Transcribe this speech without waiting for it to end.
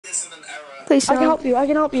Please I can don't. help you. I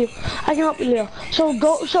can help you. I can help you, Leo. So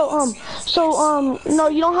go. No,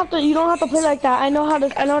 you don't have to. You don't have to play like that. I know how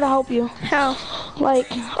to. I know how to help you. How?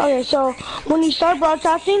 Like, okay. So when you start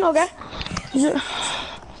broadcasting, okay.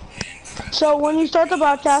 So when you start the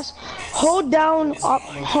broadcast, hold down.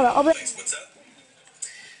 Hold on. What's up?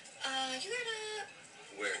 You gotta.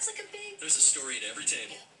 Where? It's like a big. There's a story at every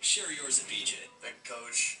table. Share yours at BJ. Thank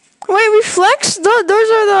Coach. Wait, Reflex? Those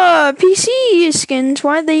are the PC skins.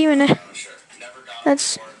 Why are they even? Sure. Never got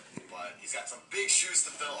That's. before, but he's got some big shoes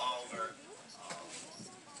to fill, Oliver.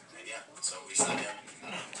 And yeah, so we signed him.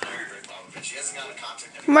 Greg Popovich. He hasn't gotten a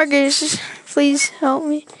contract. Marcus, please help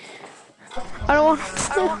me. I don't want.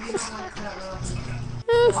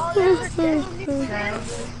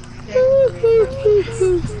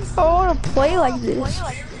 I want to play like this.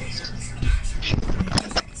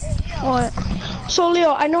 What? So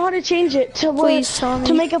Leo, I know how to change it to Please tell me.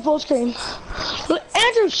 to make it full screen.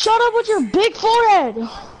 Andrew, shut up with your big forehead.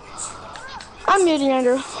 I'm muting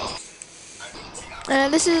Andrew.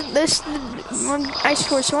 This. I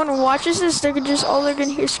swear, someone watches this, they're just all they're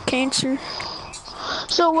gonna hear is cancer.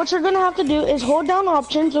 So what you're gonna have to do is hold down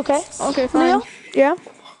options, okay? Okay, fine. Leo? Yeah.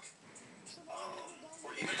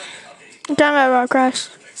 I'm talking about Crash.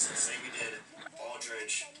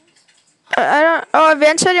 I don't. Oh,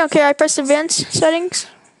 advanced setting. Okay, I pressed advanced settings.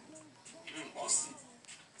 Because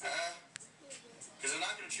they're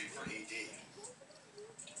not going to trade for AD.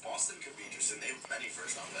 Boston could be interesting. They have many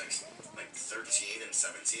first round picks, like 13 and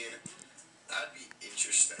 17. That'd be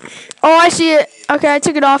interesting. Oh, I see it. Okay, I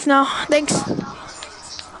took it off now. Thanks.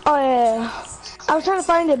 Oh yeah. I was trying to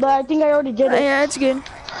find it, but I think I already did it. Yeah, it's good.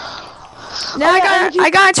 Now I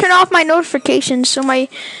gotta turn off my notifications so my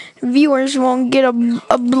viewers won't get a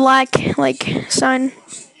black like sign.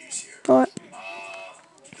 What?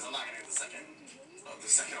 Because I'm not going to get the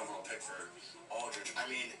second overall pick for Aldridge. I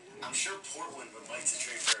mean, I'm sure Portland would like to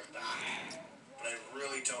trade for him back, but I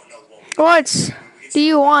really don't know what. What do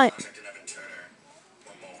you want? Evan Turner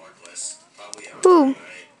or Mo Harkless. Probably Evan Who? Turner, right?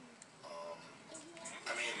 I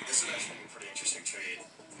mean, this would actually be a pretty interesting trade.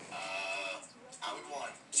 I would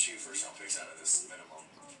want 2 first round picks out of this minimum,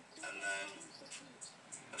 and then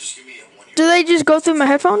just give me a 1 year. Do they just go through my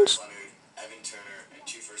headphones? Evan Turner and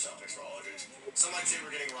 2 first round picks for Aldridge. Some might say we're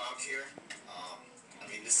getting robbed here. I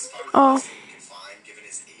mean, this is probably the best thing we can find given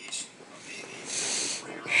his age of being a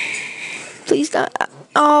Please don't.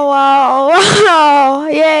 Oh wow! Wow!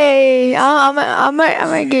 Yay! I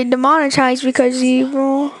might get demonetized because he. actually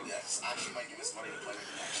might give us money to play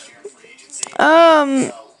with next year for agency.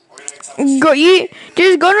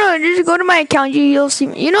 Go to my account. You'll see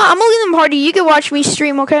me. You know, I'm a Leland Party. You can watch me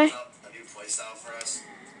stream, okay? A new play style for us.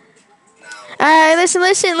 Now,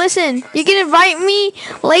 Listen. You can invite me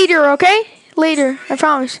later, okay? Later, I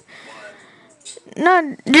promise.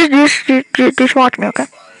 No, just watch me, okay?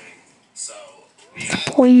 so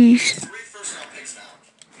Please. 3 first round picks now.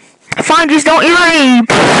 Fine, just don't irritate.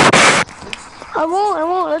 I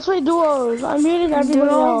won't. Let's play duos. I'm muting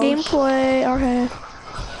everybody else. Gameplay. Okay.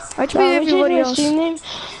 I should be Let me change everybody my else. stream name.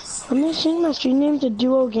 I'm gonna change my stream name to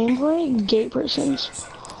Duo Gameplay. Gay persons.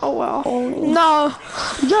 Oh wow. Only. No.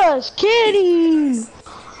 Just kidding.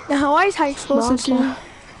 Now why is high explosive too?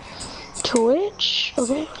 Twitch.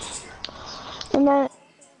 Okay. And then I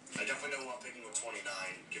definitely know who I'm picking with 29,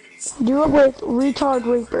 given he's do it with Retard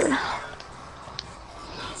Reaper.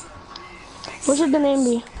 What should the name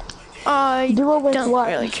be? I Do it with don't what?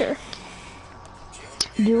 really care.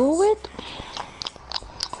 Do it with?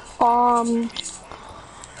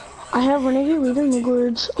 I have Renegade Reader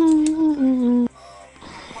Nigwards.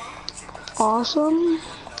 Awesome.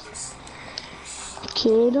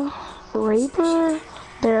 Kid. Raper.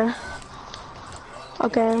 There.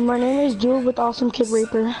 Okay, my name is Duel with Awesome Kid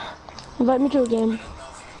Raper. Invite me to a game.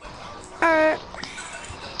 Alright.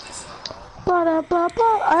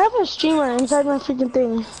 I have a streamer inside my freaking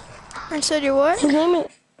thing. I said you what? His name is... a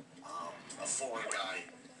foreign guy.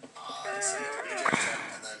 So yeah, we're gonna draft him,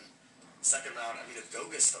 and then second round. I mean, if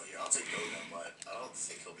Goga's still here, I'll take Goga, but I don't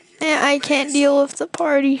think he'll be here. Yeah, I can't deal with the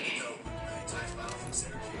party. Goga, Times Battle from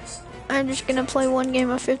Syracuse. I'm just gonna play one game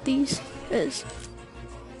of 50s. Cause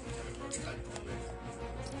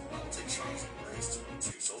I'll take Charles and Ray's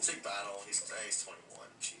 22. So we'll take Battle. He's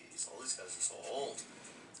 21. Jeez, all these guys are so old.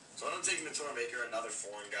 So I'm taking the Tormaker, another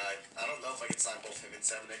foreign guy. I don't know if I can sign both him and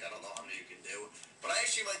Sevenik. I don't know how many you can do. But I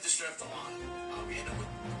actually like this draft a lot. We ended up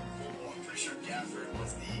with, well, I'm pretty sure Gafford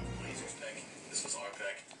was the Blazers pick. This was our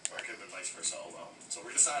pick. Or it could have been vice versa. Oh well. So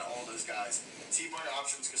we're going to sign all those guys. T-Bar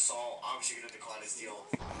options, Gasol, obviously going to decline his deal.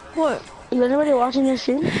 what? Is anybody watching this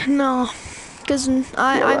stream? No. Because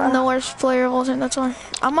I'm the worst player of all time, that's why.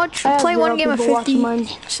 I'm gonna I have play one 0 game of people watching 50. mine.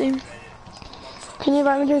 Same. Can you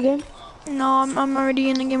invite me to a game? No, I'm already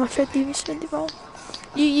in a game of 50. It's 50 ball.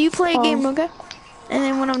 You play a game, okay? And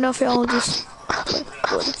then when I'm done, I'll just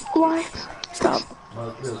play. Why? Stop.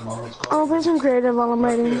 I'll play some creative while I'm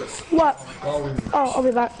waiting. What? Oh, I'll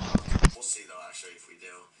be back. We'll see though. Actually, if we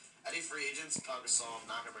do, any free agents, Pau Gasol,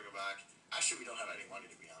 not gonna bring him back. Actually, we don't have any money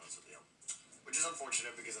to be honest with you, which is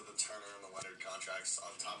unfortunate because of the Turner and the Leonard contracts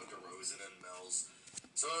on top of DeRozan and Mills.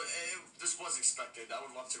 So this was expected. I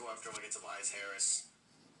would love to go after like a Tobias Harris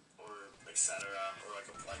or etc. or like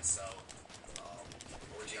a Bledsoe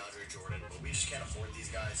or DeAndre Jordan, but we just can't afford these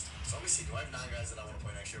guys. So let me see. Do I have 9 guys that I want to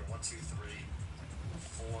play next year? 1, 2, 3,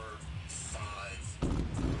 4, 5.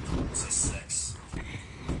 Let's say 6.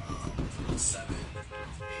 7, 8, 9.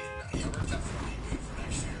 Yeah, we're definitely good for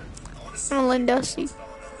next year. I want to see Lindusy.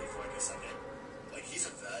 Bellinelli for like a second. Like he's a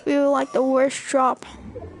vet. We were like the worst drop.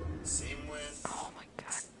 Same with Oh my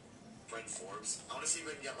god. Brent Forbes. I want to see if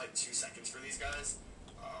we can get like 2 seconds for these guys.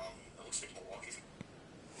 It looks like Milwaukee's.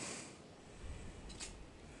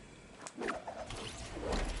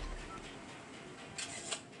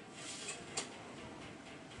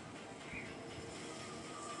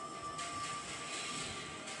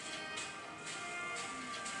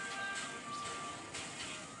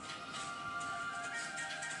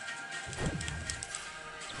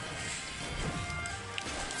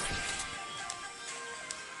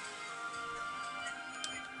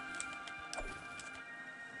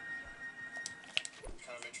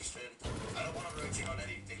 Kind of interested. I don't want to really take on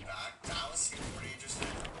anything back. Dallas seems pretty interested.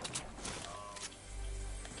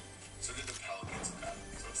 So did the Pelicans. Okay.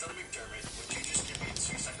 So instead of McDermott, would you just give me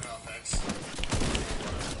 2 second-round picks for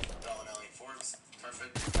Bellinelli and Forbes?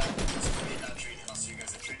 Perfect. So we made that trade. I'll see you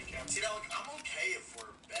guys at training camp. See, now, like, I'm okay if we're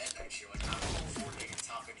bad next year. Like, I'm all for taking a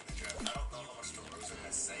top pick in the draft. I don't know how much DeRozan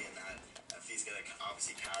has to say in that. If he's going to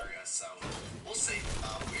obviously carry us. So we'll see.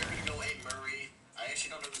 We are going to go A. Murray. I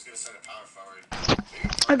actually don't know who's going to start at power forward.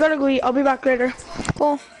 I gotta go eat. I'll be back later.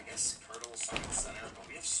 Cool. I guess Pirtle started center, but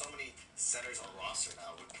we have so many centers on roster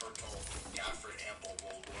now with Pirtle, Gafford, Ample,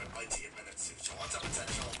 Wold, who I'd like to give minutes to. So lots of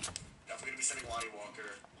potential. Definitely gonna be sending Lonnie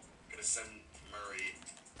Walker. Gonna send Murray,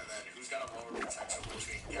 and then who's got a lower potential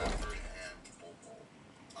between Gafford and Bol.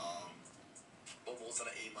 Bol's at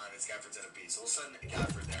an A-, Gafford's at a B. So we'll send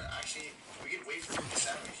Gafford there. Actually, we can wait for him to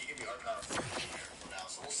send him. He can be our power forward here for now.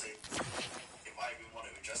 So we'll see if I even want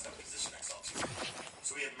to adjust that position next offseason.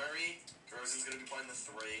 So we have Murray. DeRozan's going to be playing the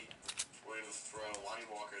 3. We're going to throw Lonnie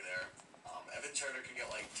Walker there. Evan Turner can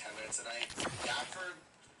get like 10 minutes a night. Gafford,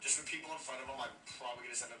 just with people in front of him, I'm probably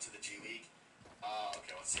going to send him to the G League.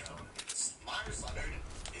 Okay, let's see how I'm going to do this. Myers Leonard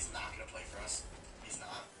is not going to play for us. He's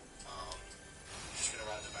not. He's just going to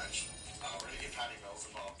ride the bench. We're going to get Patty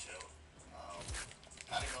Mills involved too.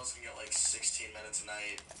 Patty Mills can get like 16 minutes a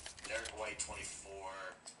night. Derek White 24.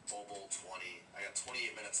 Bol 20. I got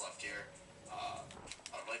 28 minutes left here.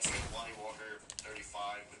 I'd like to get Lonnie Walker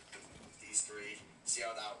 35 with these 3. See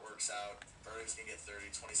how that works out. Burden's going to get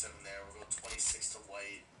 30, 27 there. We'll go 26 to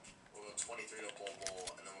White. We'll go 23 to Bol,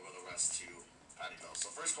 and then we'll go the rest to Patty Mills.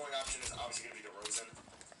 So first scoring option is obviously going to be DeRozan.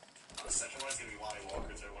 The second one is going to be Lonnie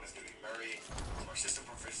Walker. Third one is going to be Murray. Our system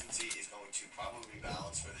proficiency is going to probably be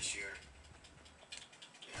balanced for this year.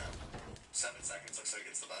 Yeah. 7 seconds looks like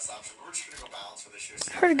it's the best option, but we're just going to go balance for this year.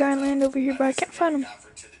 I heard a guy land over here, but I can't find him.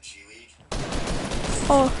 To the G League.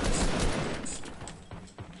 Oh.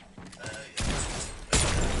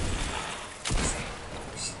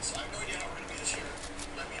 So I have no idea how we're going to be this year.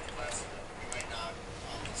 We might be in the class. We might not.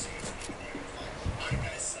 So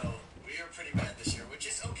alright guys, so we are pretty bad this year, which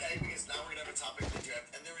is okay because now we're going to have a topic in the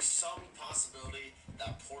draft. And there is some possibility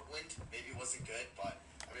that Portland maybe wasn't good, but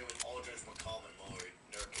I mean with Aldridge, McCollum, and Muller,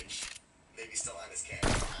 Nurkic, maybe still on his camp.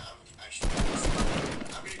 I'm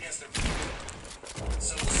going to guess they're pretty good.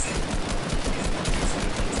 So we'll see.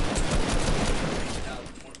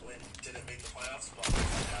 Portland didn't make the playoffs, but we'll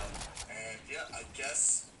find out. And yeah, I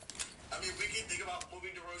guess, I mean, we can think about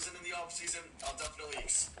moving DeRozan in the offseason. I'll definitely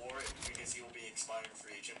explore it because he will be expiring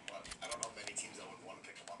free agent, but I don't know many teams that would want to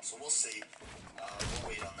pick him up. So we'll see. We'll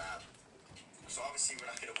wait on that. So obviously we're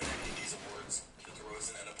not going to win any of these awards.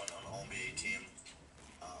 DeRozan ended up on an All-NBA team.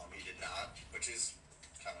 He did not, which is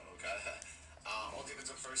kind of okay. All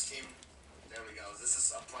defensive first team. There we go. This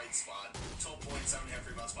is a bright spot. 12 points,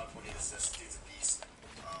 7.5 rebounds, 5.8 assists. Dude's a beast.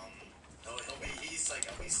 He's like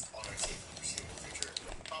at least on our team for the foreseeable future.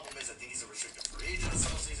 Problem is, I think he's a restricted free agent this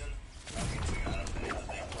offseason. We got him in the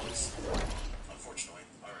big close, unfortunately,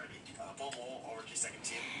 already. Bol over to second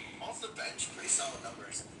team. Off the bench, pretty solid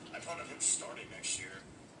numbers. I plan on him starting next year.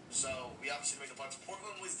 So we obviously made a bunch.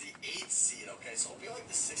 Portland was the 8th seed. Okay, so it'll be like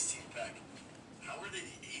the 16th pick. How are they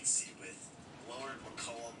the 8th seed with Lillard,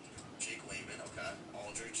 McCollum, Jake Layman? Okay,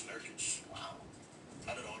 Aldridge, Nurkic. Wow.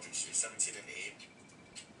 How did Aldridge do? 17 and 8.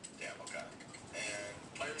 Damn. Okay. And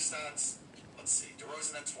player stats. Let's see.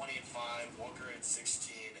 DeRozan at 20 and 5. Walker at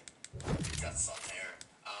 16. He's got some hair.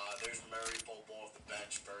 There's Murray, Bol off the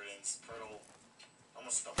bench. Burdens, Pirtle,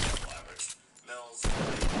 almost double average. Mills,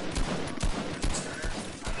 Turner,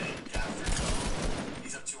 and then Gafford.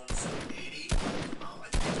 He's up to almost 80. I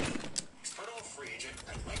think he's Pirtle a free agent.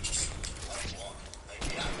 I might just let him walk. Like,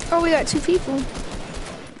 yeah. Oh, we got 2 people.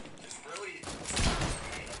 It's really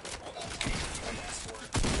all that money I asked for.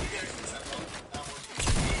 You guys can set up that work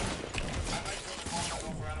with me. I might go to qualify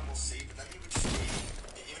offer out and we'll see, but then he would just be,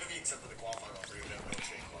 even if he accepted the qualifying offer, he would have no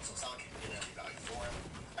trade clause. So it's not like he can get any value for him.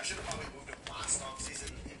 I should have probably moved him last offseason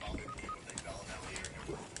involving people like Bellinelli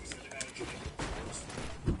or who's the manager.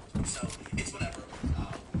 So it's whatever.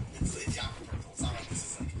 It's Jakob Poeltl. It's not like this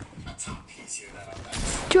is like a top piece here that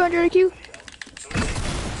I'm 200 IQ. So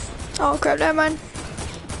it's Oh crap, never mind.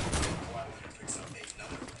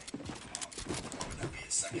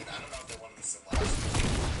 second. I don't know if they wanted this in last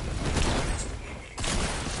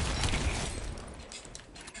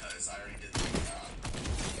because I already did the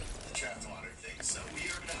draft lottery thing. So we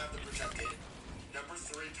are going to have the projected number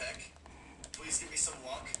 3 pick. Please give me some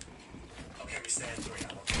luck. Okay, we stay at 3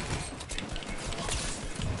 now. Okay.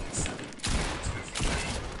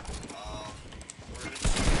 We're going to do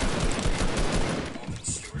Alden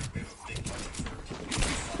Stewart. We have a big budget for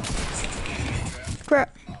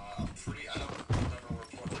Crap. I don't remember where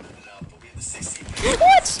Portland ended up, but we had the 16th.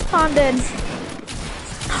 What? I'm dead.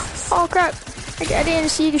 Oh crap. I didn't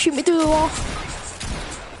see you could shoot me through the wall.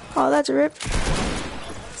 Oh, that's a rip. If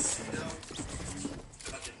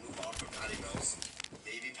I could move on from Patty Mills,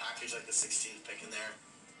 maybe package like the 16th pick in there,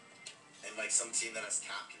 and like some team that has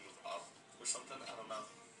cap can move up or something. I don't know.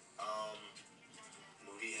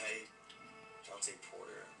 Moody Hay, Jontay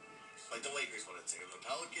Porter, like the Lakers want to take him. The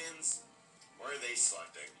Pelicans, where are they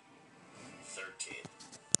selecting? 13.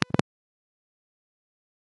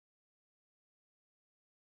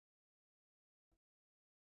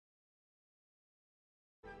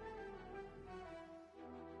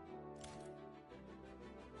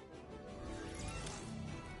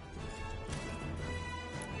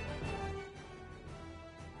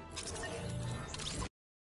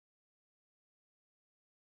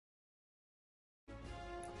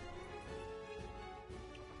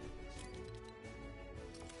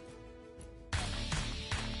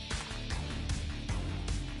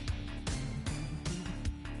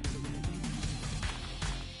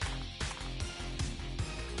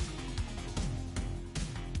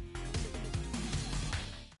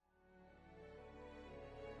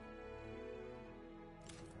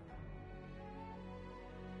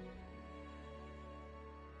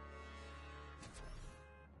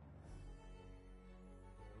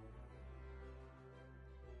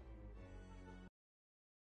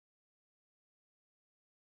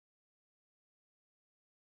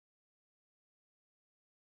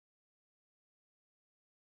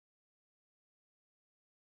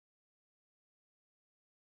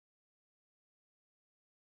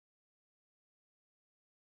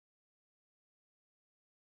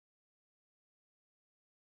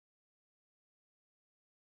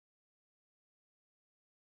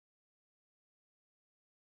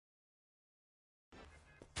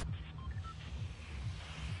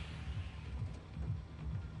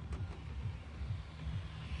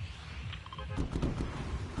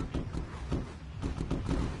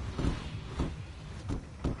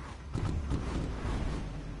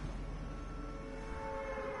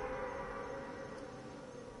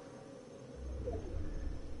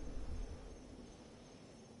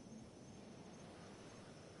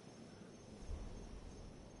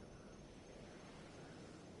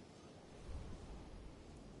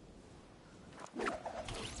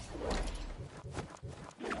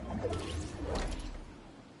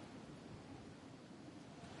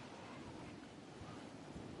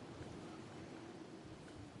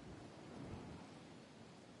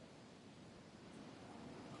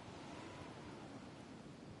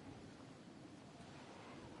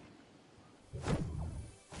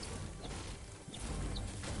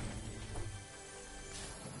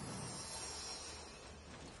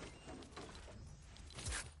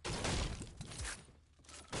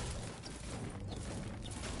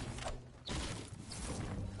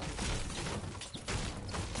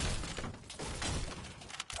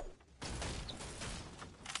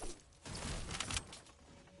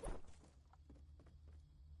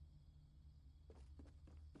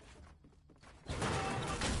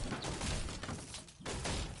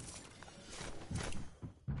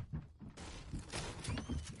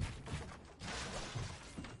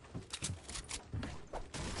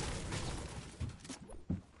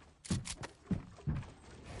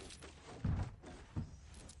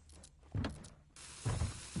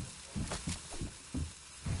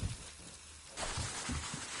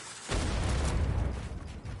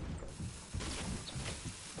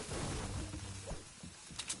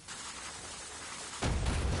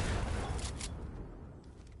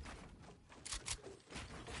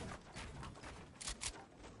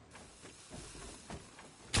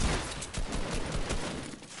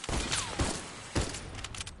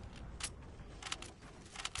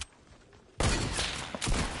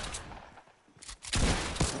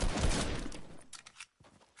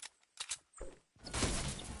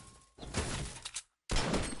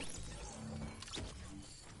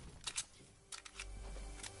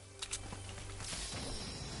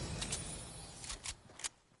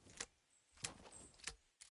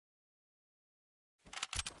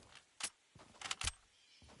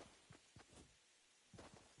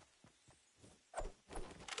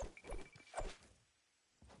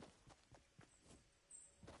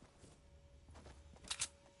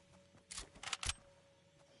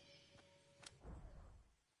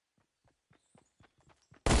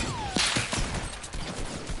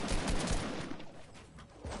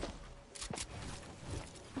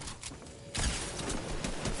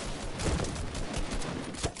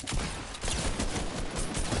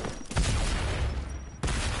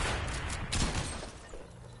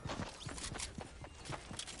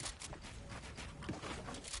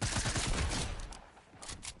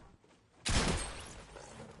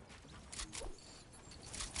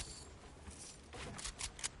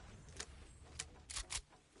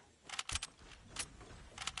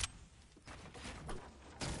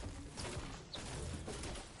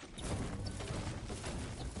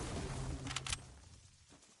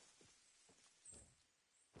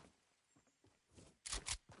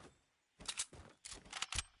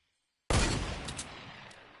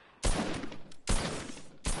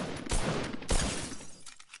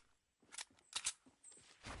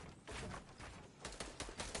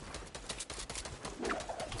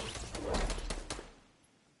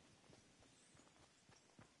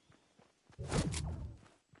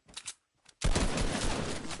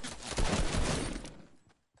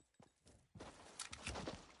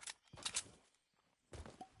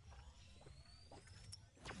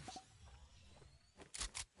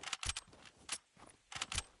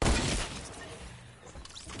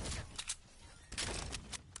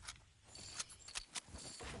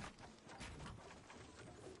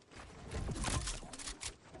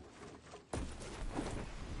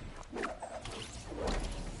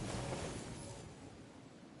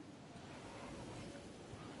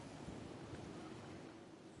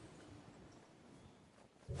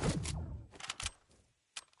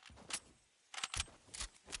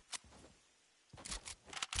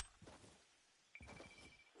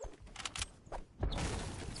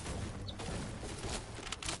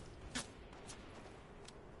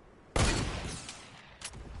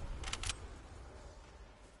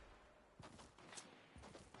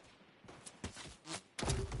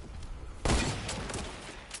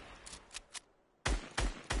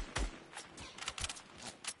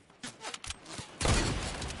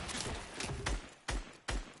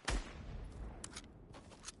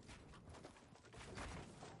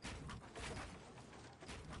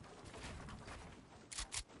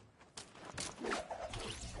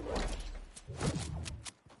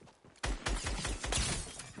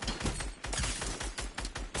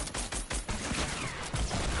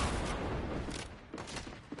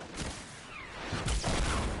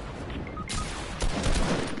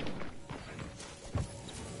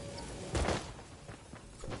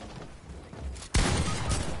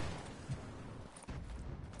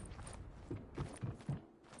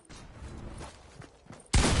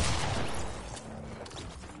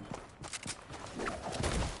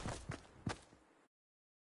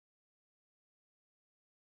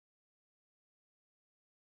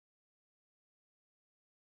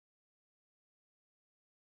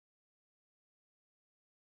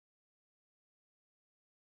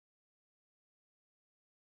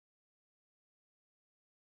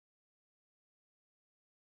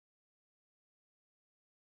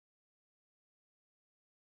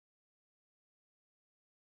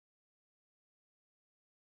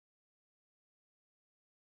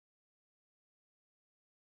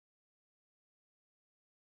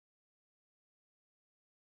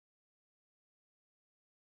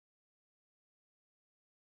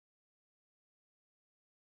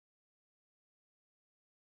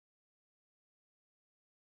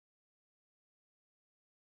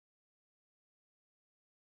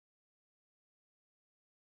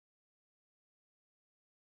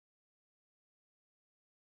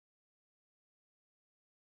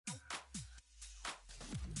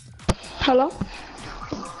 Hello?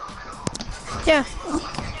 Yeah.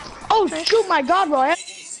 Oh, shoot, my God, bro.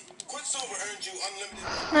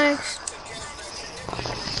 Nice.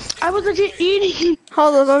 I was legit eating.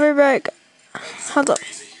 Hold up, I'll be back. Hold up.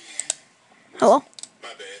 Hello?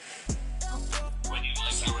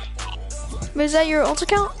 Is that your ult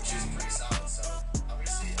account?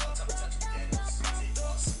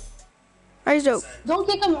 Alright, dope. Don't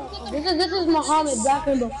kick him. This is Muhammad, Black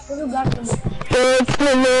Rainbow. This is Black Rainbow.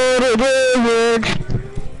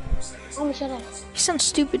 Oh, shut up. You sound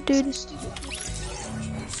stupid, dude.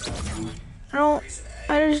 I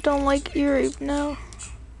just don't like ear rape now.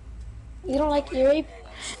 You don't like ear rape?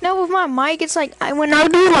 No, with my mic, it's like, when I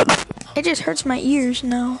do like, it just hurts my ears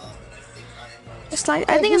now. It's like,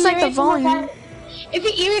 I think it's like the volume. If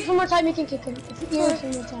you ear rape one more time, you can kick him. If you ear rape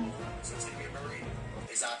one more time.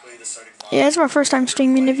 Yeah, it's my first time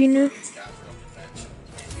streaming, if you knew.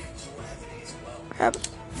 Yep.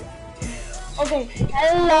 Okay,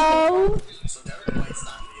 hello.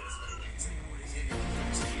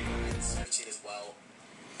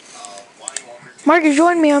 Marcus,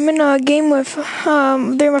 join me. I'm in a game with,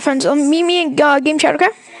 they're my friends. Meet me in game chat,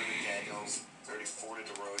 okay?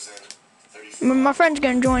 My friend's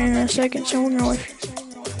gonna join in a second, so we're gonna wait.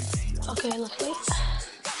 Okay, let's wait.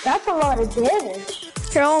 That's a lot of damage.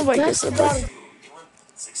 Here, I'll invite this up.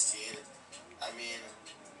 16. I mean,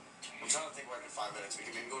 I'm trying to think we're in 5 minutes. We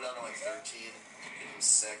can maybe go down to like 13,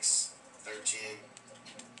 6, 13,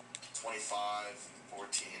 25,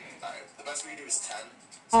 14. Alright, the best we can do is 10.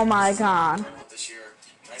 Oh my God. This year,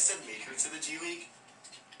 can I send Maker to the G League?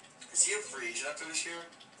 Is he a free agent after this year?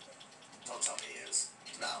 Don't tell me he is.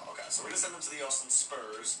 No, okay, so we're gonna send him to the Austin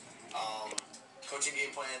Spurs. Coaching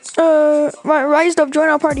game plans. Rise up, join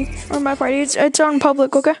our party. Or my party. It's on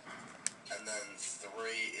public, okay? And then 3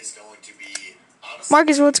 is going to be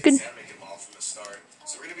Marcus, what's good? So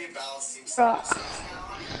we're gonna be a balanced team.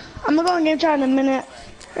 I'm gonna go in game chat in a minute.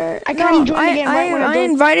 I No, can't join the game right when I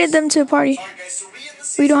invited them to the party.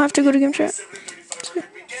 We don't have to go to game chat.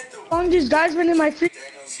 How long these guys been in my free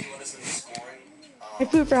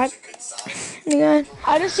for hype? Yeah.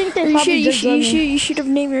 I just think they probably just You should have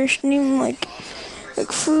named your name like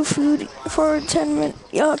food for 10 minutes.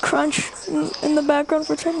 Yeah, crunch in the background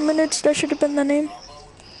for 10 minutes. That should have been the name.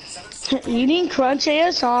 Eating crunch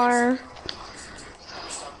ASR.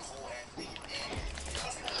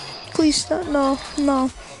 Please stop. No.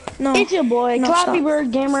 It's your boy, No, Clappy stop.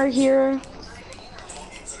 Bird Gamer here.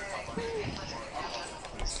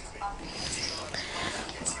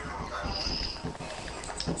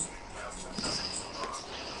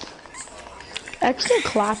 Extra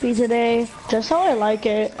clappy today, just how I like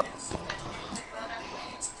it.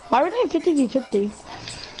 Why were they 50v50?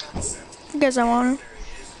 Guess I want to.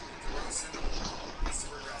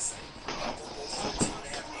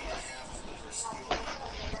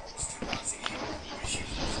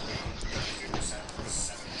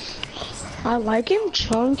 I like him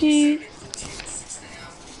chunky.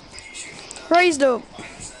 Raise dope.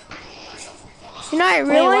 You know what I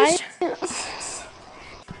realized?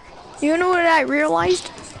 You know what I realized?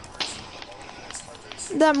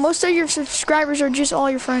 That most of your subscribers are just all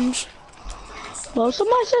your friends. Most of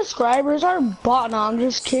my subscribers are bot. No, I'm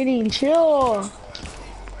just kidding. Chill.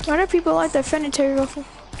 Why do people like that Fenitary rifle?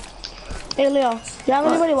 Hey Leo, you have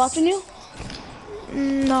anybody watching you?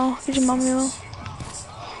 No, it's your mommy though.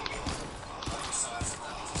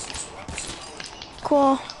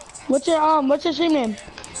 Cool. What's your stream name?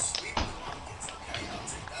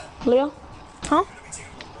 Leo? Huh?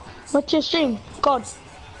 What's your stream called?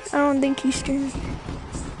 I don't think he's streaming.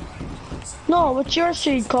 No, what's your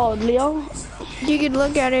stream called, Leo? You could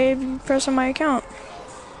look at it if you press on my account.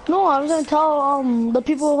 No, I was gonna tell the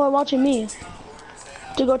people who are watching me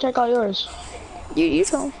to go check out yours. You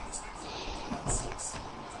tell 'em.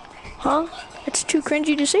 Huh? It's too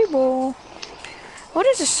cringy disable. What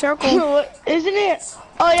is a circle? Isn't it?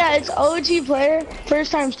 Oh yeah, it's OG player,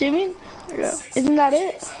 first time streaming. Yeah. Isn't that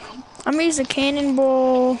it? I'm gonna use a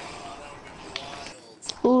cannonball.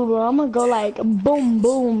 Ooh, bro, I'm gonna go like boom,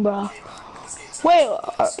 boom, bro. Wait,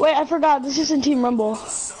 I forgot. This isn't Team Rumble.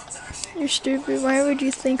 You're stupid. Why would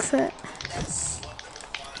you think that?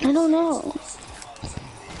 I don't know.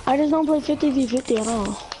 I just don't play 50v50 at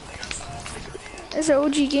all. It's an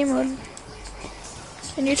OG game mode.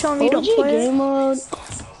 And you're telling me you don't OG play game it? mode.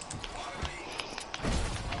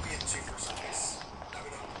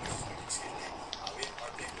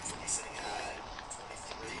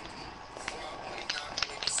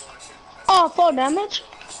 Oh, full damage?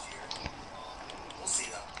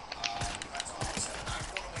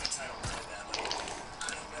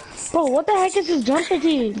 Bro, what the heck is this jump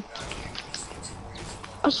fatigue?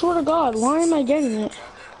 I swear to God, why am I getting it?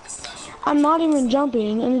 I'm not even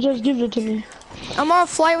jumping, and it just gives it to me. I'm on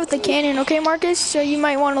flight with the cannon, okay, Marcus? So you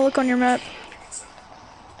might want to look on your map.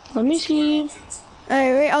 Let me see.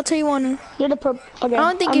 Alright, wait, I'll tell you one. You're the purple. Okay, I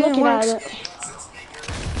don't think I'm it even looking at works. it.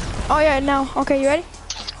 Oh yeah, now. Okay, you ready?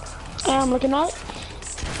 Yeah, I'm looking at it.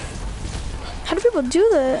 How do people do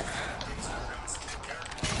that?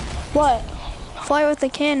 What? Fly with the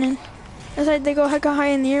cannon. It's like they go hecka high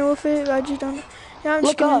in the air with it, but I just don't know. Yeah, I'm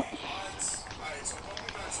just Look gonna... up.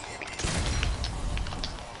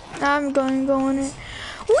 I'm going it.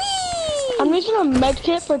 Whee! I'm using a med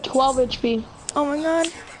kit for 12 HP. Oh my god.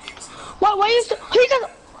 Why you he just...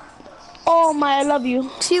 Oh my, I love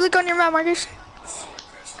you. See, look on your map, Marcus.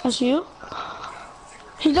 That's you?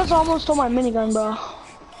 He just almost stole my minigun, bro.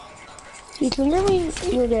 You can give me...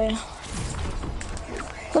 You're there.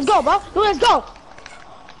 Let's go, bro. Let's go.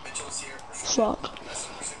 Fuck.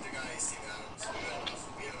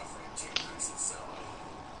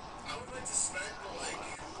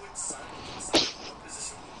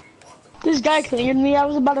 This guy cleared me. I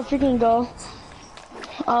was about to freaking go.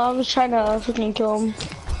 I was trying to freaking kill him.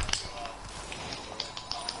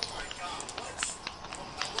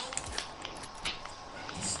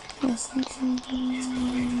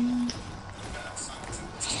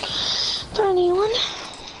 Anyone?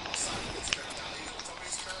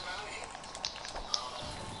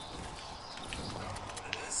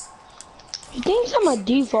 He thinks I'm a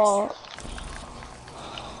default.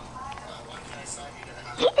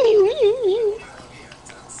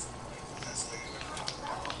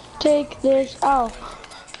 Take this out.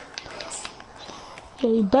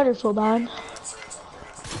 Yeah, you better feel bad.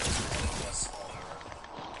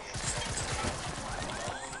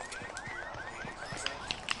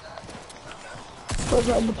 Where's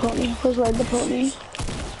Ride the Pony? Where's Ride the Pony?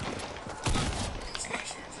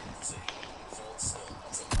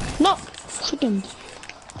 No! Freaking.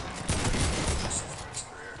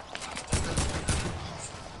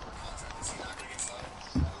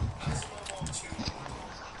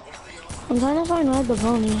 I'm trying to find Ride the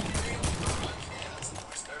Pony.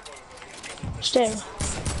 Stay.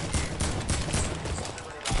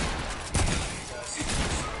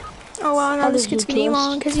 Oh wow, now How this did kid's you getting twist?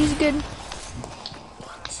 on because he's good.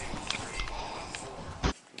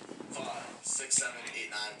 5, 6, 7, 8,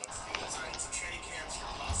 9. Let's do this. I need some training camps for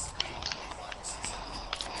possibly 25 season.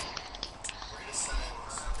 We're gonna send.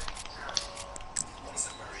 What is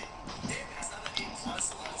it, Murray? Damn, he's not an A plus.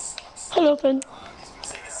 That sucks. Hello, Finn.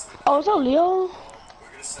 Oh, is that Leo? We're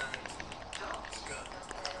gonna send. Good.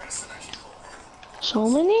 We're gonna send actually Cole.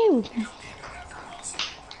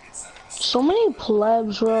 So many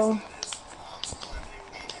plebs, bro.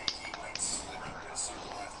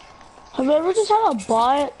 Have you ever just had a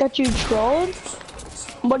bot that you trolled,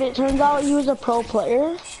 but it turns out he was a pro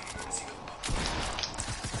player?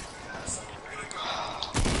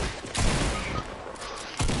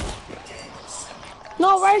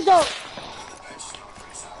 No, Rise Dope!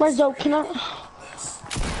 Rise Dope, can I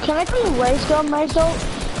call you Rise Dope, Rise Dope?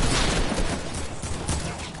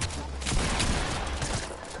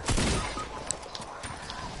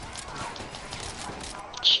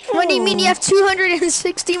 What do you mean you have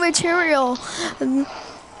 260 material? Bro,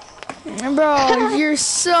 you're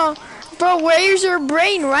so... Bro, where's your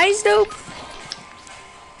brain? Rise Dope?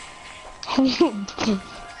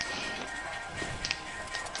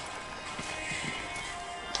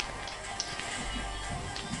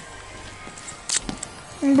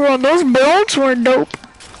 Bro, those builds were dope.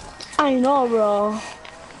 I know, bro.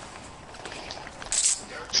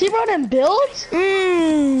 See, bro, them builds?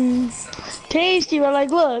 Mmm. Tasty, bro.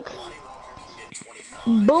 Like, look.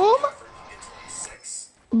 Boom.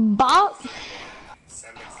 Bop.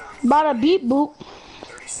 Bada beep boop.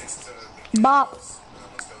 Bop.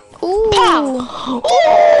 Ooh. Pow.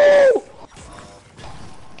 Ooh!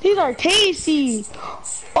 These are tasty.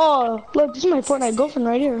 Oh, look, this is my Fortnite girlfriend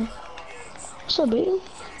right here. What's up, baby?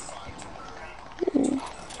 Ooh.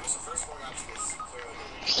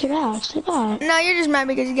 Stay back, stay back. No, you're just mad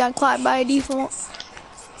because you got clapped by a default.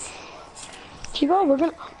 See, bro, we're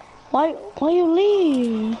gonna... Why you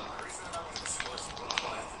leave?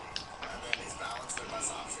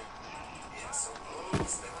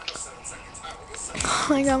 Oh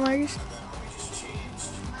my god, Marcus.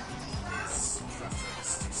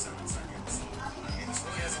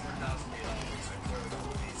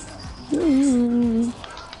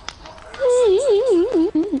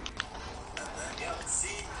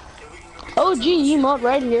 OG emote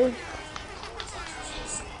right here.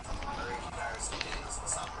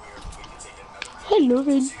 Hello,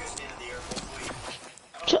 Red.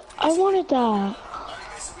 I wanted that.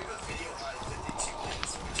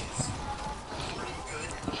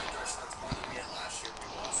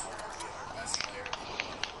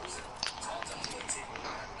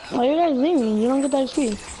 Why you guys leaving? You don't get that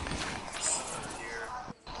XP.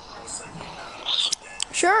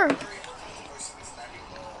 Sure.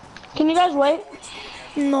 Can you guys wait?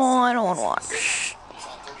 No, I don't want to watch.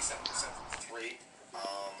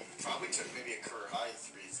 Probably took maybe a career high in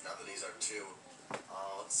threes. Now that these are two.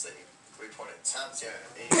 Let's see. 3-point attempts, yeah.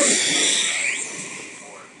 8, 4.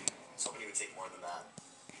 I was hoping he would take more than that.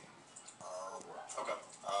 Okay.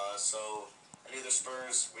 So, any of the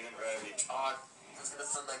Spurs, we didn't really have any talk. I was going to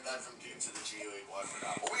send that guy from Duke to the G League. Well, I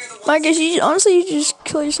forgot. But we're the I guess you honestly you just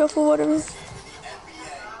kill yourself or whatever. NBA.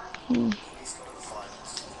 He's going to the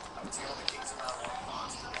finals. I would take all the Kings in round 1.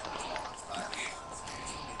 Boston,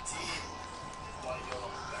 team. Why do you go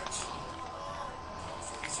on the bench?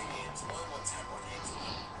 42 games. Only won 10 more games.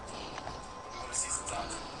 When the season's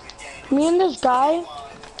out. Me and this guy,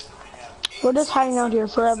 we're just hiding out here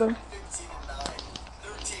forever.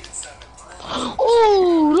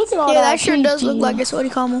 Oh, look at all that. Yeah, that sure does TT. look like it's what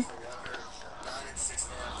you call them.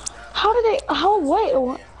 How did they?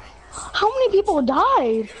 Wait? How many people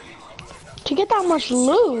died to get that much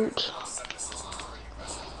loot?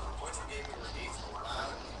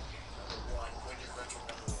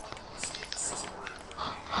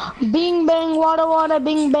 Bing bang, wada wada,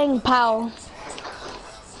 bing bang, pow.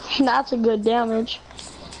 That's a good damage.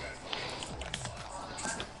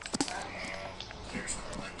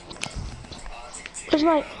 Here's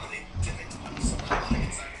my.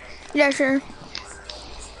 Yeah, sure.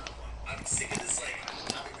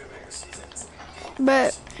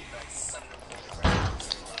 But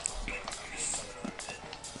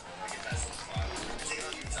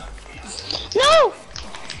No!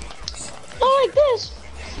 Not like this.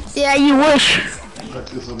 yeah, you wish.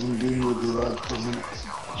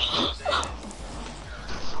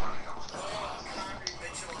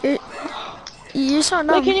 You're so Wait,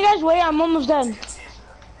 dumb. can you guys wait? I'm almost done.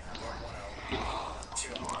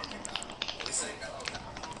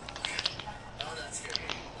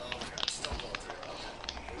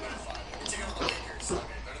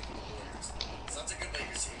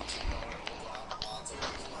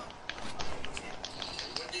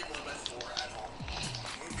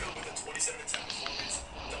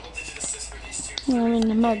 I'm in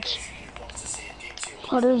the meds.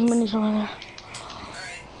 Oh, there's minis over there.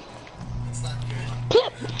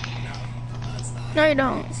 Clip! No, you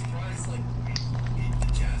don't.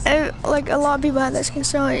 Like a lot of people have that skin,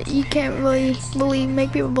 so you can't really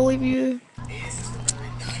make people believe you.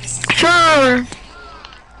 Sure.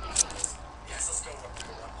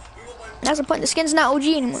 That's the point. The skin's not OG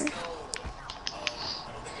anymore.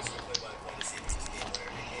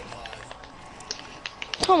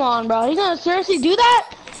 Come on, bro. You gonna seriously do that?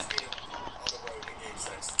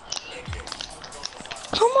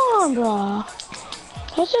 Come on, bro.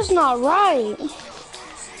 That's just not right.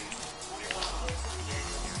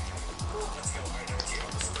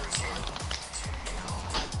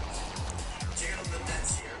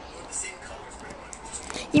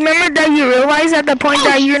 You remember that you realized at the point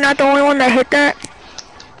that you're not the only one that hit that?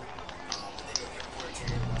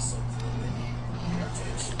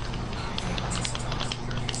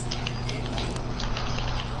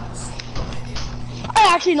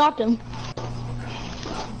 I actually knocked him.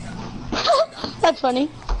 That's funny.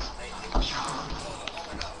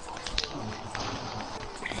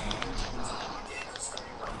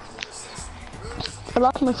 I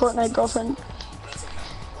lost my Fortnite girlfriend.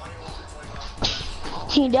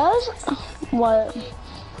 He does? What?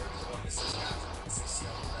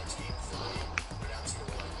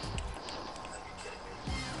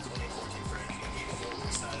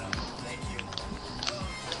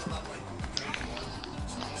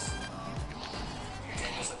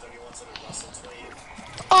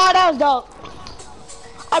 Oh, that was dope.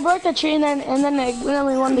 I broke the tree and then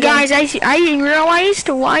we won the Guys, game. I realized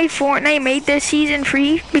why Fortnite made this season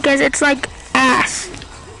free, because it's like ass.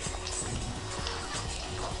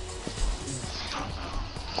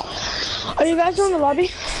 Are you guys in the lobby?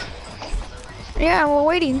 Yeah, we're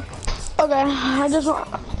waiting. Okay,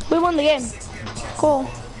 we won the game. Cool.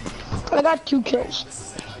 I got 2 kills.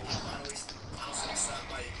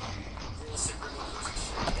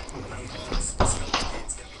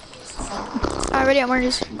 Already at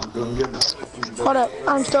Marcus. Hold up,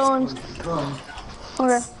 I'm still on.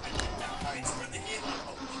 Okay.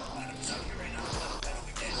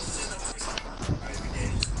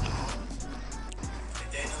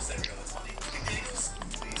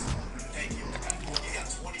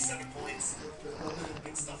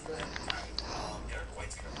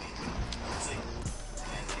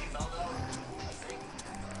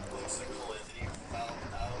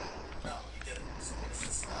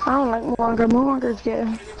 I don't like Moonwalker. Moonwalker's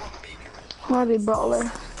good. Might be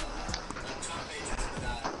brawler.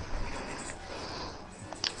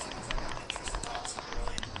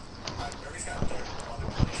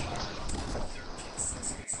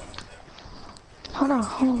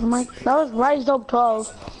 on, Mike. That was Rise Dope 12.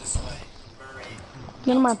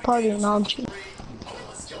 Get in my party, no, I'm cheating.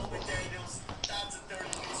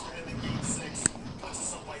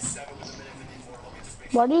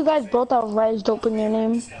 Why do you guys both have Rise Dope in your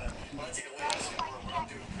name?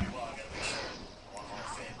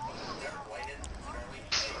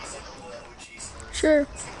 Sure.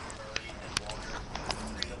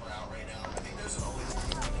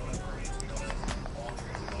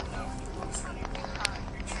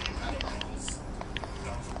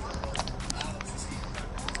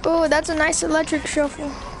 Oh, that's a nice electric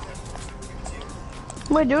shuffle.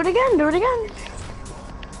 Wait, do it again, do it again.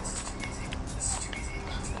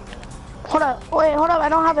 Hold up, wait, hold up, I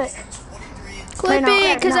don't have it. Clip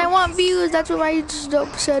it, because I want views. That's what my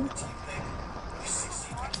dope said.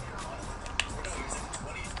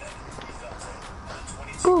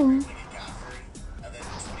 Boom.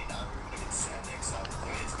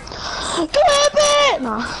 Clip it!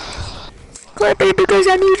 No. Clip it because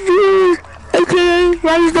I need views. Okay,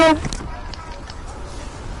 Rise Dope.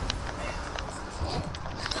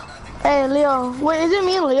 Hey, Leo. Wait, is it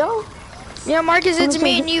me and Leo? Yeah, Marcus, it's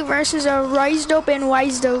me and you versus a Rise Dope and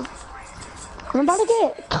Wise Dope. I'm about to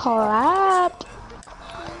get clapped.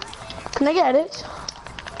 Can I get it?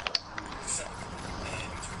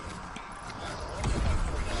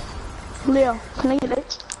 Leo, can I get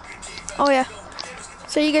it? Oh yeah.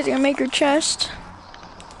 So you guys are gonna make your chest.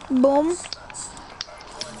 Boom.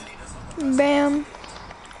 Bam.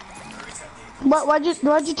 Why'd you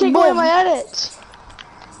take away my edits?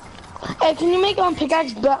 Hey, can you make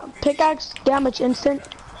pickaxe damage instant?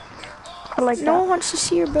 I like that. No one wants to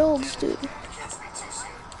see your builds, dude.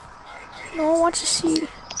 No one wants to see.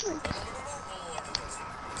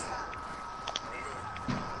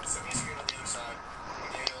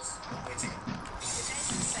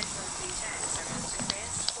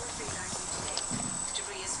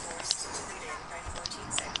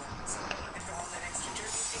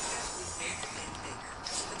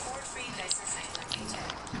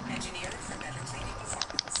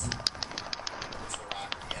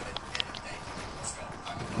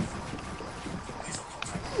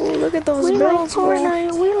 Oh, look at those builds,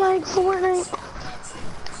 Fortnite. We like Fortnite.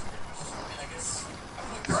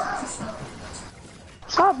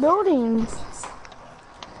 Stop building.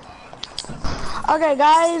 Okay,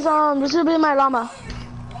 guys. This will be my llama.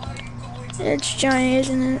 It's giant,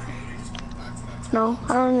 isn't it? No,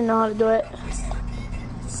 I don't even know how to do it.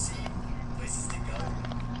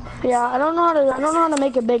 Yeah, I don't know how to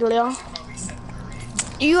make it big, Leo.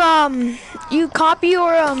 You copy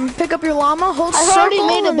or pick up your llama, hold circle. I already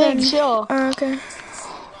made a big shield. Oh, okay.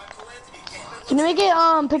 Can you make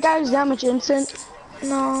it pickaxe damage instant?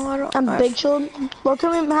 No, I don't. And big shield. Well,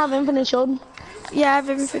 can we have infinite shield? Yeah, I have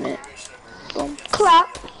infinite. Boom.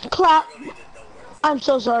 Clap, clap. I'm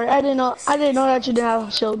so sorry. I didn't know that you didn't have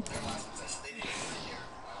a shield.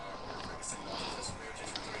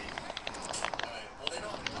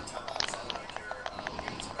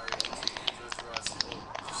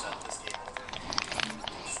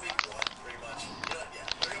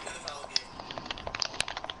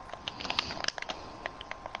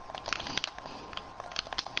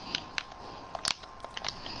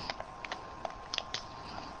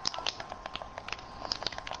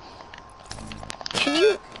 Can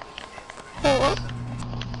you hold up?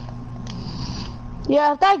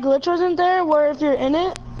 Yeah, if that glitch wasn't there, where if you're in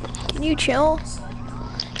it. Can you chill?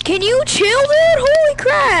 Can you chill, dude? Holy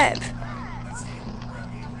crap!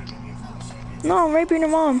 No, I'm raping your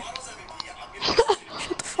mom. Shut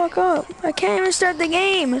the fuck up. I can't even start the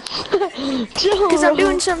game. Because I'm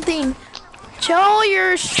doing something. Chill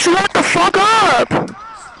your shut the fuck up!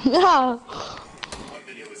 Yeah.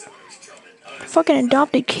 Fucking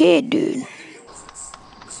adopted kid, dude.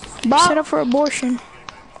 Set up for abortion.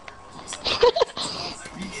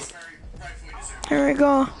 Here we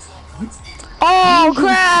go. Oh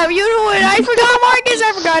crap! You know what? I forgot, Marcus.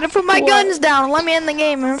 I forgot to put my guns down. Let me end the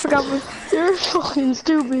game. I forgot. You're fucking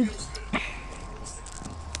stupid.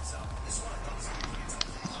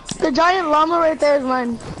 The giant llama right there is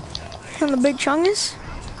mine. And the big chungus?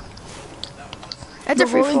 That's a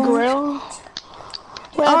free grill.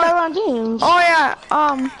 Wait, I thought we're on teams. Oh yeah.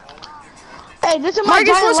 Hey, this is my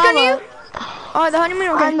Marcus, giant llama. You? Oh, the honeymoon.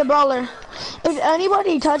 Okay. I'm the brawler. If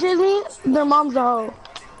anybody touches me, their mom's a hoe.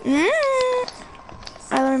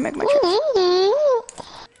 Alright, let me make my choice.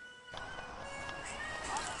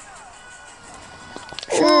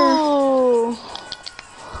 Sure.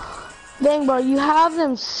 Dang, bro, you have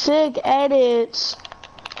them sick edits.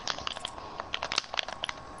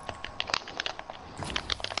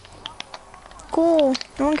 Cool.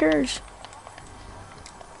 No one cares.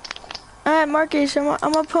 Yeah, Marcus, I'm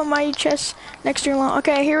gonna put my chest next to your lawn.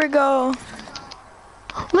 Okay, here we go.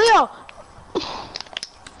 Leo!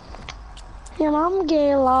 Your mom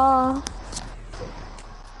Gayla.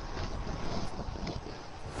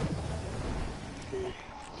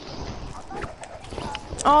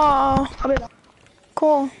 Oh,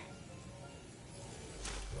 cool.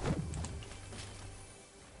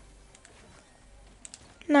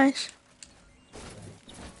 Nice.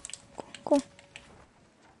 Cool.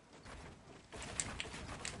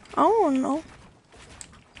 I don't know.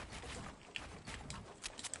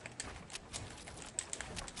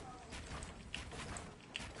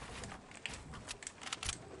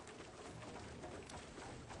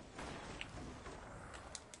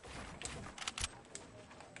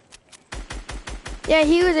 Yeah,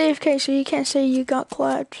 he was AFK, so you can't say you got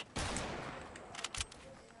clapped.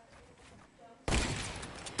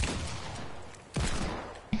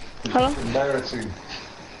 Hello? Embarrassing.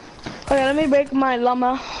 Okay, let me break my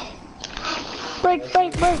llama. Break. I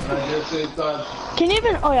guess they thought. Can you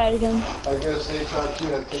even? Oh yeah, you can. I guess they thought you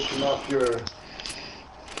had taken off your.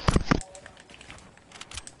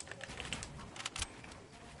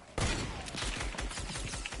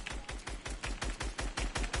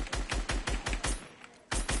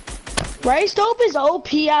 Rice dope is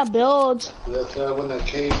OP at builds. That's when that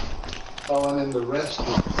cave falling in the rest.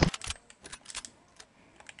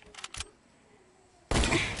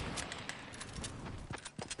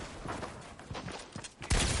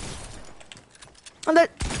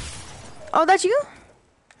 Oh, that's you,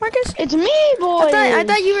 Marcus? It's me, boy. I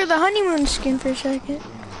thought you were the honeymoon skin for a second.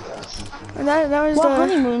 That was what the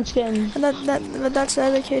honeymoon skin? That's the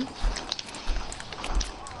other kid.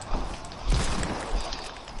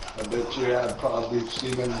 I bet you had probably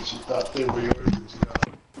seen them and she thought they were yours. And she got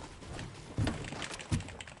them.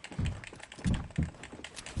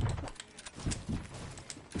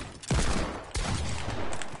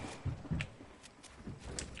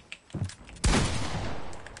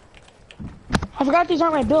 I forgot these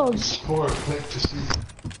aren't my builds. Poor click to see.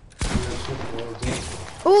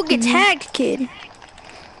 Ooh, get tagged, kid. Is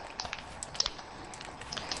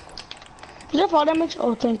there fall damage?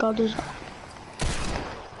 Oh, thank God there's not.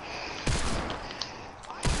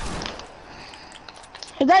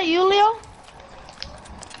 Is that you, Leo?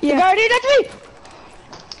 Yeah. The guardian, that's me!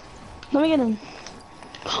 Let me get him.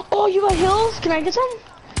 Oh, you got heals? Can I get some?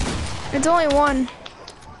 It's only one.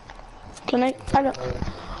 Can I got,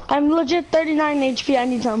 I'm legit 39 HP, I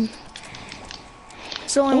need some.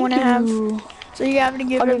 It's the only one I have. So you have to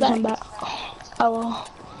give I'll it give some back. back. I will.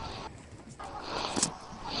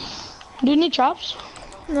 Do you need traps?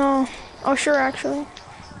 No. Oh, sure, actually.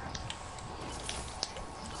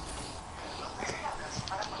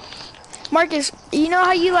 Marcus, you know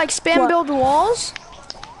how you like spam What? build walls?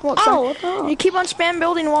 Well, Ow, what the hell? you keep on spam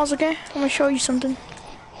building walls, okay? I'm gonna show you something.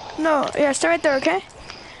 No, yeah, stay right there, okay?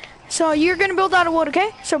 So you're gonna build out of wood,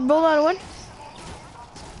 okay? So build out of wood.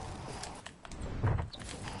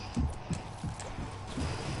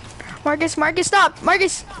 Marcus, stop!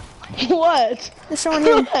 Marcus! What? There's someone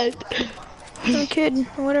here. What? Some kid,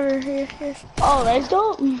 or whatever. Here. Oh, that's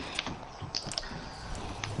dope.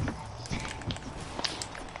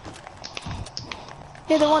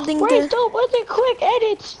 Yeah, the one thing Where's to... dope? Where's the quick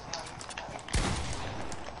edits?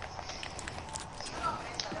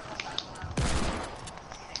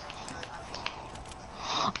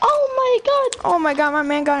 Oh my god, my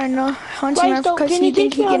man got a hunting Right, rifle so because can he you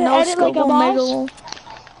think teach he me how can to no edit like scope a Omega boss? Wolf.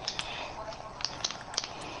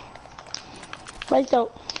 Right,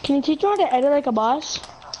 so can you teach me how to edit like a boss?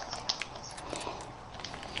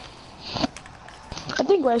 I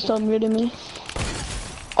think Redstone muted me.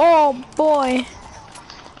 Oh boy.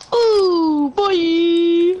 Ooh, boy.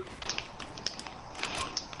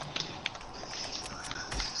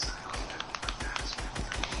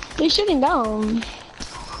 He's shooting down.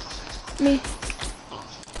 Me.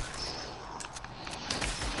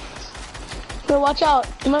 But watch out,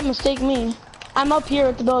 you might mistake me. I'm up here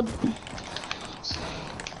at the build.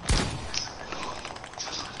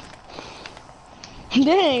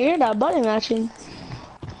 Dang, you're that button matching.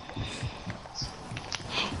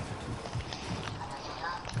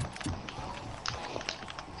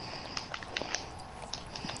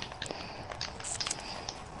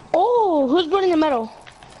 Oh, who's burning the metal?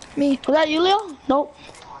 Me. Was that you, Leo? Nope.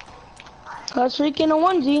 That's freaking a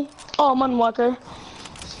onesie. Oh, Mudwalker.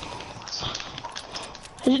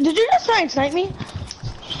 Did you just try and snipe me?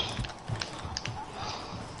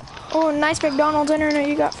 Oh, nice McDonald's internet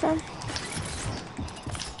you got from.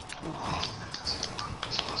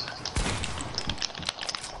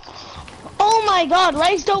 Oh my god,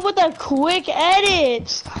 Rice dope with a quick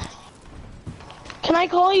edit. Can I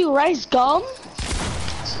call you Rice Gum?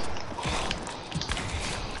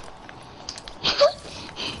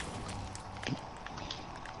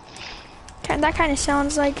 That kind of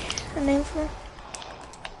sounds like a name for.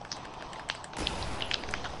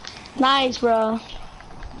 Nice, bro.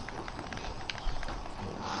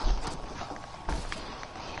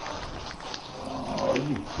 Oh,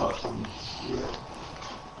 you fucking shit.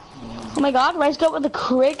 Oh my god, Rice Gum with the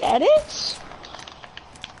quick edits?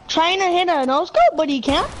 Trying to hit a no scope, but he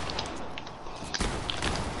can't.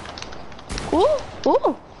 Ooh,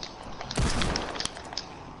 ooh.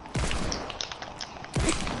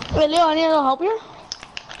 Wait, Leo, I need a little help here.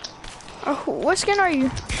 What skin are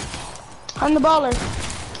you? I'm the brawler.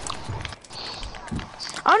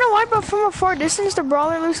 I don't know why, but from a far distance, the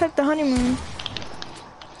brawler looks like the honeymoon.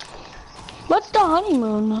 What's the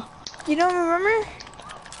honeymoon? You don't remember?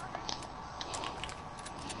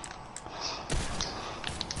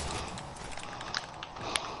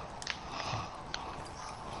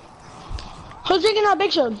 Who's taking that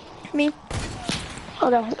big shot? Me.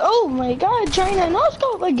 Okay. Oh my god, trying to no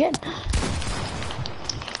scope again.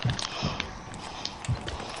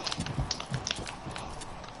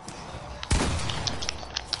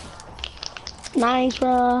 Nice,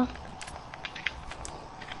 bro.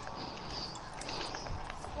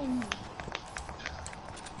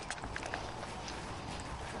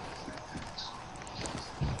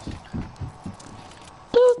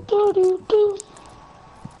 Do.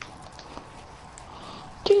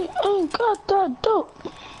 Dude, I ain't got that dope.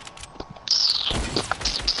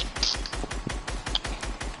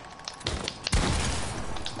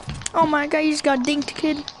 Oh my god, you just got dinked,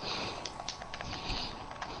 kid.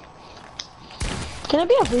 Can it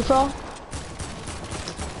be a free for all?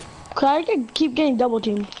 Cause I could keep getting double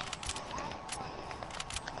teamed.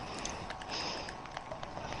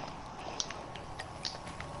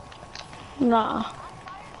 Nah.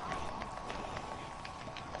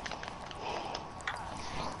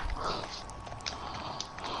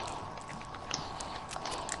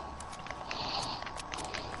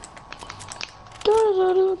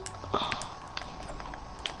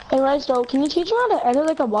 Hey, Rice, though, can you teach me how to edit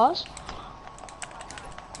like a boss?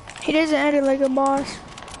 He doesn't edit like a boss.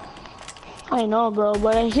 I know, bro,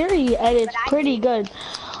 but I hear he edits pretty good.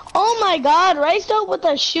 Oh my god, Rice Dope with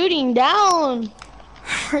the shooting down.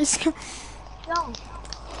 Rice Gum.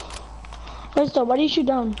 Rice Dope, why do you shoot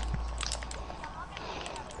down?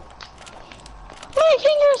 My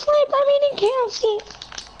finger slipped, I'm eating KFC.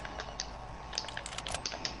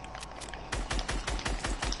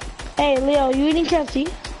 Hey, Leo, you eating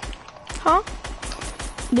KFC? Huh?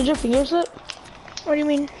 Did your finger slip? What do you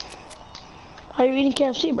mean? Are you eating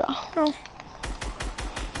KFC, bro? No.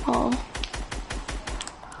 Oh.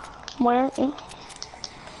 Why aren't you?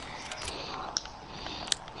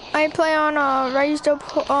 I play on Raised Up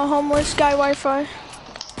Homeless Guy Wi-Fi.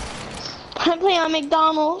 I play on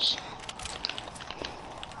McDonald's.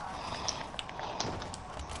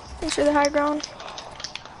 Thanks for the high ground.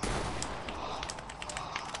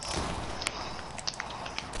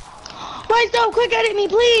 Rice Dope, quick edit me,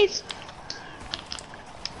 please.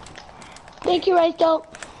 Thank you, Rice Dope.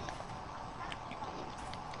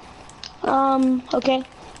 Okay.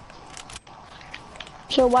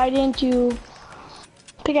 So why didn't you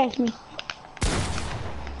pickaxe me?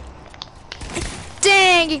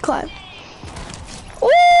 Dang, he climbed.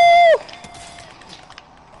 Ooh!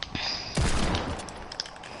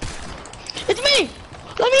 It's me!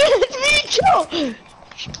 It's me, Joe!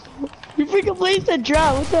 You freaking placed a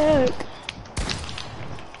drop, what the heck?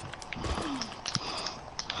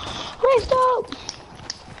 Rice Dope!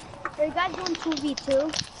 Are you guys doing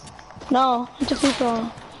 2v2? No, it's a free for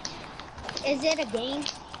all. Is it a game?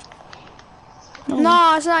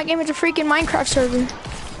 No, it's not a game, it's a freaking Minecraft server.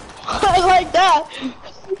 I like that.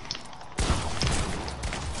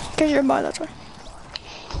 Cause you're a bot, that's why.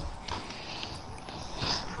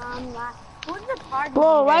 Who's the party?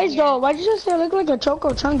 Bro, Rice Dope, why'd you just say I look like a Choco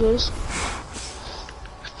Chungus?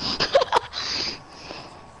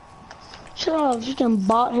 Shut up, freaking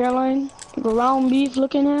bot hairline. Like a round beef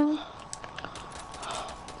looking at.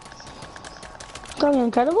 Got The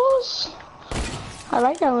Incredibles? I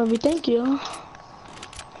like that movie, thank you.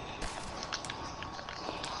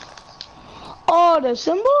 Oh, the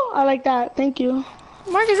symbol? I like that, thank you.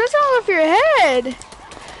 Marcus, that's all off your head. It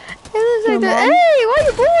looks like Your that. mom? Hey, why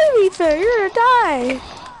you bullying me, sir? You're gonna die.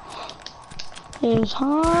 It's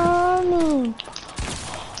Hanu.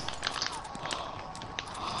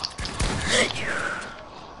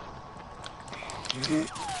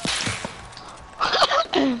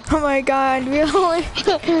 Oh my god, really?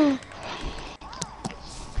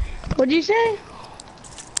 What'd you say?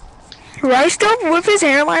 Rice Dub with his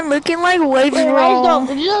hairline looking like waves Wait, roll. Rice Dog,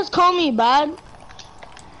 did you just call me bad?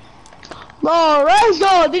 Bro, Rice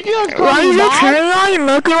Dog, did you just call me Rice Dub bad? hairline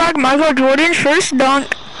looking like Michael Jordan's first dunk.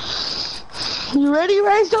 You ready,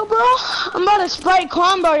 Rice Dog, bro? I'm about to Sprite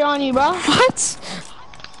Cranberry on you, bro. What?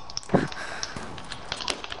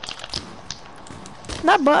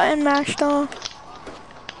 That button mashed off.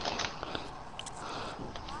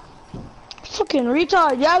 Fucking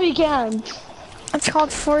retard, yeah we can. It's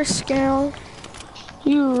called force scale.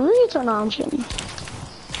 You retard option.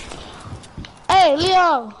 Hey,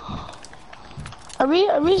 Leo. Are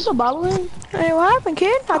we still battling? Hey, what happened,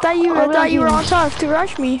 kid? I thought you were on top to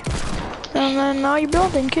rush me. And then now you're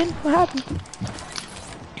building, kid. What happened?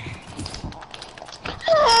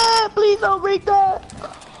 Please don't break that.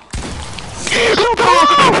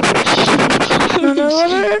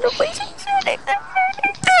 No, please.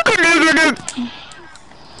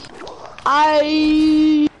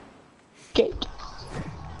 I escaped.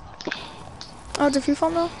 Oh, it's a free fall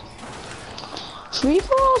now? Free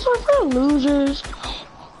falls are for losers.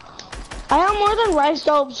 I have more than Rice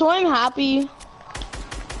Dope, so I'm happy.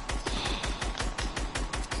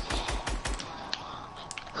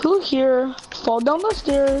 Who here? Fall down the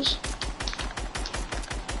stairs.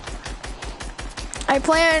 I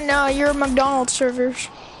play on your McDonald's servers.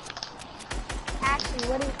 Actually,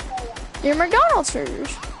 what do you play Your McDonald's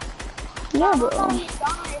servers. Yeah, bro. on?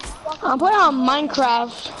 I'm playing on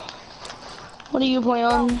Minecraft. What do you play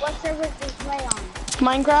on? What servers do you play on?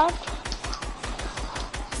 Minecraft?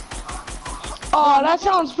 Oh, that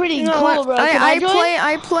sounds pretty cool, bro. Can I join?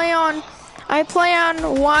 play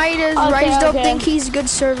on why does Okay, Rice Dope okay. think he's good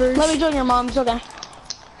servers? Let me join your mom. It's okay.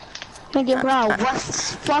 Thank you. Bro, what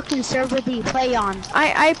fucking server do you play on?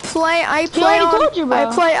 I play already on told you, bro.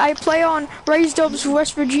 I play on Rice Dope's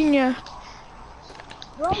West Virginia.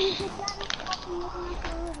 Bro, you just gotta fucking look at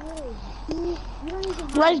the rules. You don't even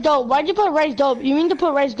Rice Dope. Why'd you put Rice Dope? You mean to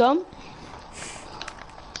put Rice Gum?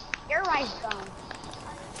 your rice gum.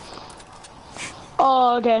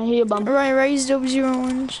 Oh, okay. He a bum. Right, Rice Dope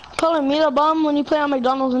 0-1s. Calling me the bum when you play on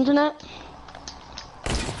McDonald's internet?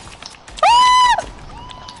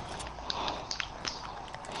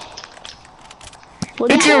 What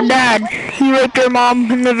did It's you your say? dad. He raped your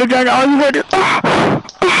mom in the vagina. All you heard is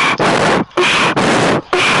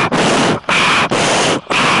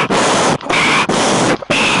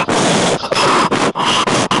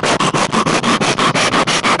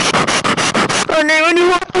and then when you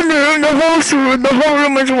walk in the room, the whole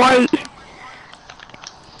room is white.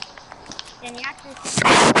 And you actually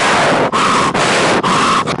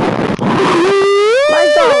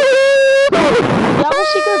Rice Dope. Do you have a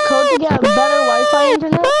secret code to get better Wi-Fi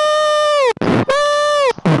internet?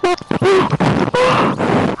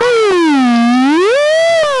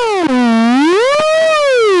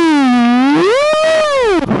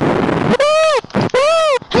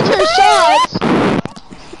 Hit your shots!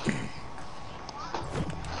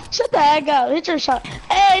 Shut the heck up. Hit your shot.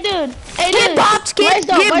 Hey, dude. Hey, dude. Get bopped, kid. Rice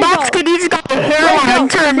Dope, Get Rice bopped, Dope. kid. He's got a Rice hairline.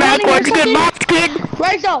 Dope. Turn You wanna backwards. hear Get something? bopped, kid.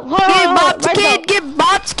 Rice Dope. Hold on, Get hold on. bopped, Rice kid. Dope. Get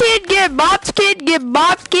bopped, kid. Get bopped, kid. Get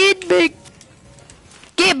bopped, kid. Big.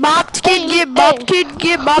 Get bopped, kid. Get bopped, kid.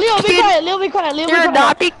 Get Leo, bopped, be kid. quiet. Leo, be quiet. Leo, be You're quiet.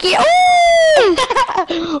 adopted, kid. Ooh!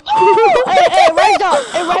 Hey, Rice Dope.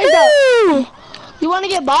 Hey, Rice Dope. Ooh! You want to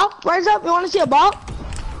get bop? Rise up. You want to see a bop?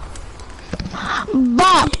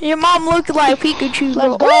 Bop! Your mom looked like Pikachu.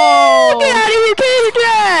 Let's go. Ooh, get out of here, kid.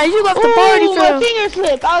 Yeah, you left the party Ooh, for my him. finger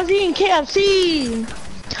slipped. I was eating KFC.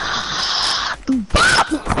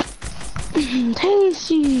 Bop.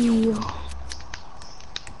 Tasty.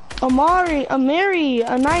 Amari,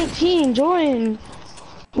 a 19, join.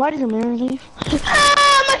 Why did Amari leave?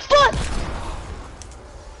 Ah, my foot!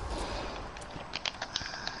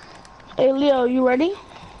 Hey, Leo, you ready?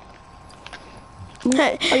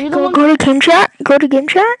 Hey, Are you the one? go to game chat. Go to game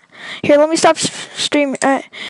chat. Here, let me stop streaming.